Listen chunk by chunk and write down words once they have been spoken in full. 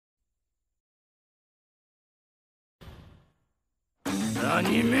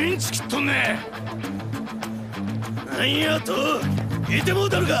何メンチきっとんね。なんやといてもう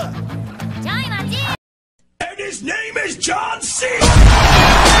たるか。ちょい待ち。 And his name is John C.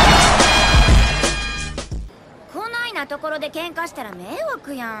 こないなところで喧嘩したら迷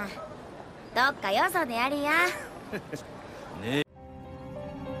惑やん。どっかよそでやりや。ね。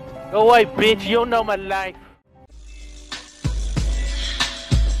Go away, bitch. You don't know my life.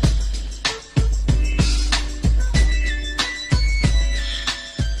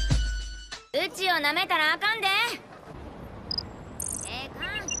 うちを舐めたらあかんで。よ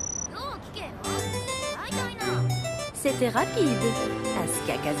う聞けよ。大体な。C'était rapide,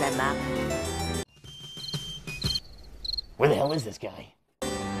 Asuka Kazama. Where the hell is this guy?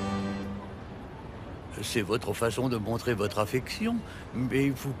 C'est votre façon de montrer votre affection, mais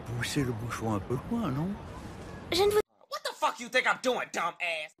vous poussez le bouchon un peu loin, non? Je ne vous... What the fuck you think I'm doing, dumb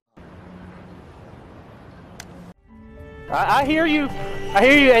ass? I hear you. I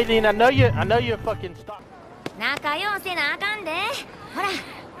hear you, Aileen. I know you're fucking stop. 仲良せなあかんで。ほら、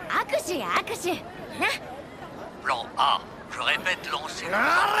握手や握手。な。Plan A, je répète, lancer.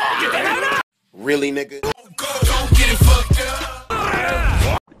 Really, nigga? Don't get it fucked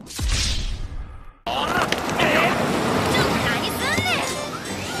up.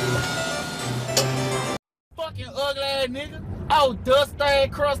 Fucking ugly ass nigga. Oh, dust ass,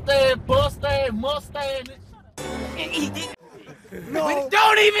 crust ass, bust ass, must ass. No.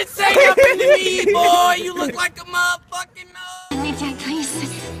 Don't even say nothing to me, boy. You look like a motherfucking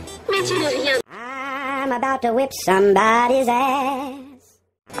I'm about to whip somebody's ass.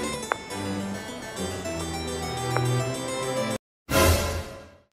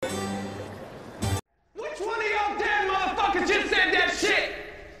 Which one of y'all damn motherfuckers just said that shit?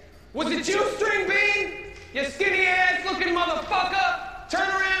 Was it you, String Bean? You skinny ass looking motherfucker? Turn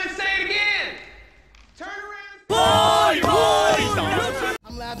around and say it again. Turn around. Boy,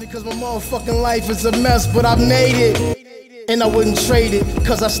 I'm laughing because my motherfucking life is a mess, but I've made it. And I wouldn't trade it,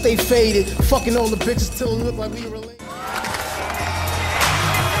 cause I stay faded. Fucking all the bitches till it look like we related.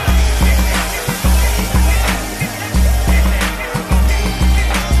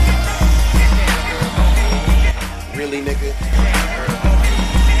 Really, nigga?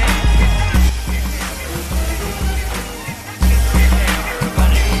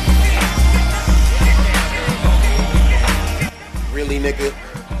 Really, nigga?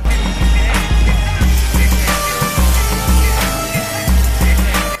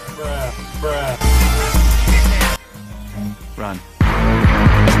 bruh. Run.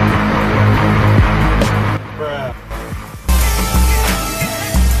 Bruh.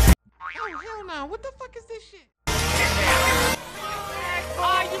 Oh, hell no. What the fuck is this shit?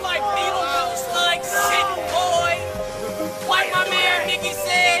 Oh, you like Beetlejuice like shit, boy. Like my man Nicky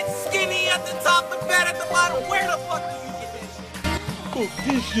said, skinny at the top, the fat at the bottom. Where the fuck do you get this shit? Fuck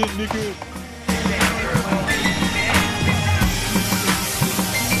this shit, nigga.